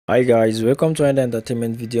Hi guys, welcome to another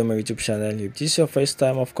entertainment video on my YouTube channel. If this is your first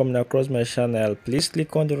time of coming across my channel, please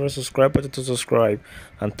click on the red subscribe button to subscribe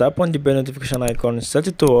and tap on the bell notification icon, set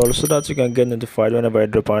it to all so that you can get notified whenever I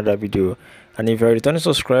drop another video. And if you're a returning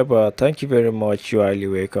subscriber, thank you very much, you're highly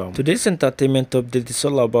welcome. Today's entertainment update is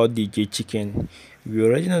all about DJ Chicken. We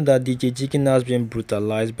already know that DJ Chicken has been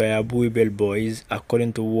brutalized by Abel boys.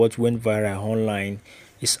 According to what went viral online,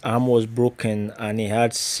 his arm was broken and he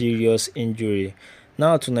had serious injury.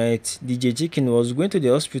 Now tonight, DJ Chicken was going to the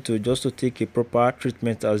hospital just to take a proper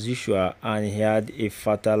treatment as usual, and he had a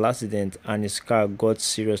fatal accident and his car got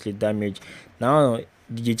seriously damaged. Now,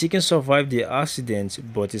 DJ Chicken survived the accident,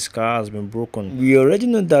 but his car has been broken. We already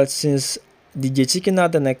know that since DJ Chicken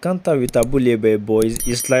had an encounter with Abel boys,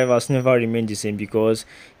 his life has never remained the same because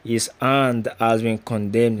his hand has been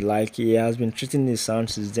condemned, like he has been treating his hand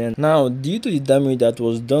since then. Now, due to the damage that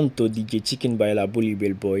was done to DJ Chicken by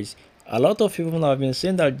Abel boys, a lot of people have been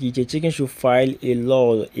saying that DJ Chicken should file a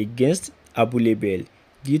law against Abel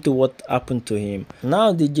due to what happened to him.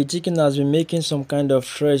 Now DJ Chicken has been making some kind of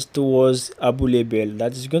threats towards Abel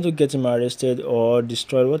that is going to get him arrested or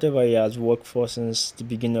destroyed whatever he has worked for since the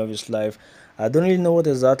beginning of his life. I don't really know what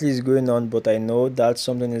exactly is going on, but I know that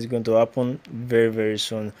something is going to happen very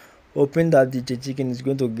soon. Hoping that DJ Chicken is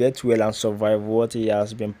going to get well and survive what he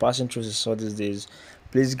has been passing through since all these days.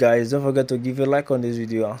 Please guys, don't forget to give a like on this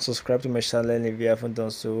video and subscribe to my channel if you haven't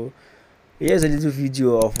done so. Here's a little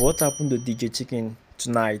video of what happened to DJ Chicken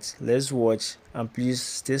tonight. Let's watch and please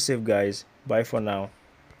stay safe guys. Bye for now.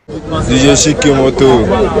 DJ Chicken moto.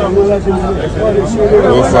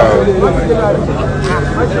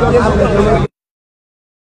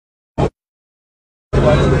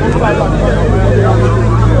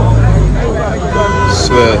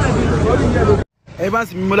 Swear. Ẹ bá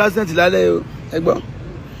sì mímú lásán ti lálẹ́ o, ẹ gbọ́.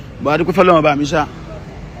 Bá dúpẹ́ fọ́lọ́run bá mi ṣá.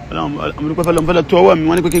 Ọlọ́run dúpẹ́ fọ́lọ́run fẹ́ lọ tó ọwọ́ mi,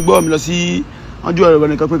 wọ́n ní pé kí gbọ́ mi lọ sí ọjọ́ ọ̀rọ̀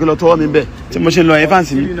nìkan pé kí lọ tó ọwọ́ mi bẹ̀. Tí mo ṣe ń lọ yẹn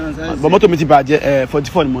fáǹsì mi. Bọ̀ mọ́tò mi ti bàjẹ́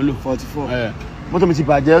 44 ni mo ń lò. 44. Mọ́tò mi ti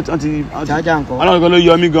bàjẹ́ wọ́n ti charger nǹkan. Ọlọ́run kan ló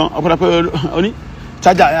yọ mí gan. Ọ̀pọ̀lọpọ̀ pé oní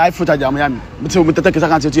charger iPhone charger àmúyá mi. Mo ti mo tẹ́tẹ́ kí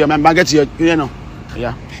sákàntì ó ti yọ mi bágẹ́tì yẹn náà.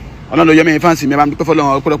 Ẹ̀yà. Ọlọ́run ló yọ mí fáǹsì mi, ẹ bá mi dúpẹ́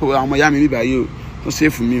fọ́lọ́run ọ̀pọ̀lọpọ̀ àwọn ọmọ ìyá mi mi báyìí o. Ó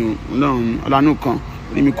sèfù mi o. Ọlọ́run kan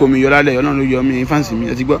ní mi kó mi yọ lálẹ́, Ọlọ́run ló yọ mí fáǹsì mi,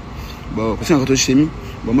 ẹ ti gbọ́. Bọ̀ kò sí nǹkan tó ṣe mí.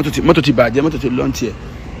 Bọ̀ mọ́tò ti bàjẹ́, mọ́tò ti lọ́ǹtì ẹ̀.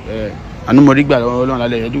 Àánú mo rí gbà Ọlọ́run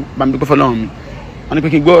lálẹ́ yẹn, bá mi dúpẹ́ fọ́lọ́run mi. Wọ́n ní pé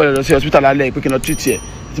kí n gbọ́ lọ sí hospital lálẹ́ pé kí n lọ treat ẹ̀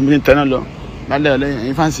tí mo ti ń tẹ́ná lọ lálẹ́ ọ̀lẹ́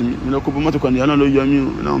ẹ̀yìn fáǹsì mi lọ kó bó mọ́tò kan ní Ọlọ́run ló yọ mí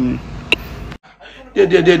Ọlọ́run mi.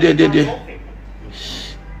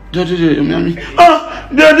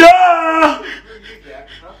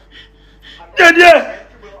 Díẹ̀